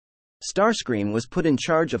Starscream was put in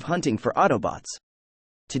charge of hunting for Autobots.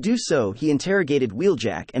 To do so, he interrogated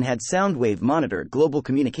Wheeljack and had Soundwave monitor global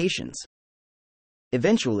communications.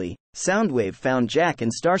 Eventually, Soundwave found Jack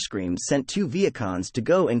and Starscream sent 2 Viacons to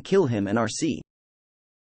go and kill him and RC.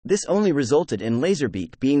 This only resulted in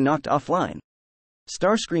Laserbeak being knocked offline.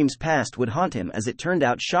 Starscream's past would haunt him, as it turned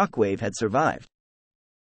out Shockwave had survived.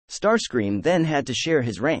 Starscream then had to share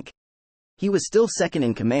his rank. He was still second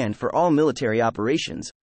in command for all military operations.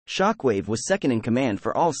 Shockwave was second in command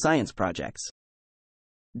for all science projects.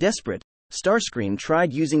 Desperate, Starscream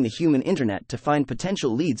tried using the human internet to find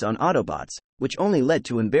potential leads on Autobots, which only led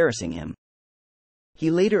to embarrassing him. He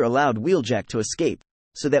later allowed Wheeljack to escape,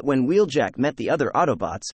 so that when Wheeljack met the other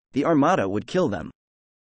Autobots, the Armada would kill them.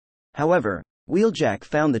 However, Wheeljack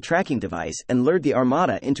found the tracking device and lured the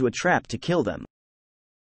Armada into a trap to kill them.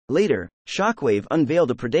 Later, Shockwave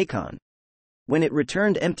unveiled a Predacon. When it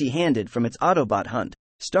returned empty-handed from its Autobot hunt,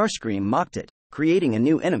 Starscream mocked it, creating a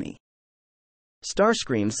new enemy.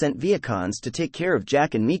 Starscream sent Viacons to take care of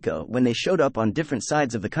Jack and Miko when they showed up on different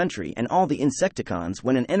sides of the country, and all the Insecticons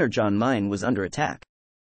when an Energon mine was under attack.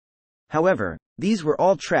 However, these were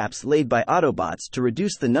all traps laid by Autobots to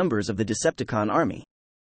reduce the numbers of the Decepticon army.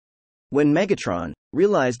 When Megatron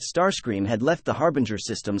realized Starscream had left the Harbinger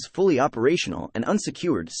systems fully operational and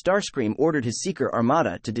unsecured, Starscream ordered his Seeker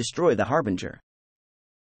Armada to destroy the Harbinger.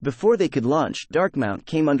 Before they could launch, Darkmount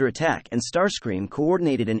came under attack and Starscream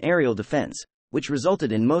coordinated an aerial defense, which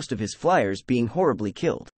resulted in most of his flyers being horribly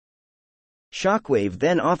killed. Shockwave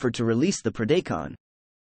then offered to release the Predacon.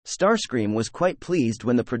 Starscream was quite pleased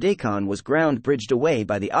when the Predacon was ground-bridged away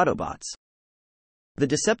by the Autobots. The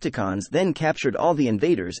Decepticons then captured all the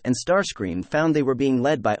invaders, and Starscream found they were being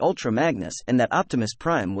led by Ultra Magnus and that Optimus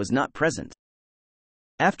Prime was not present.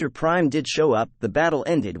 After Prime did show up, the battle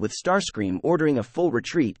ended with Starscream ordering a full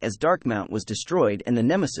retreat as Darkmount was destroyed and the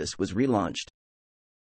Nemesis was relaunched.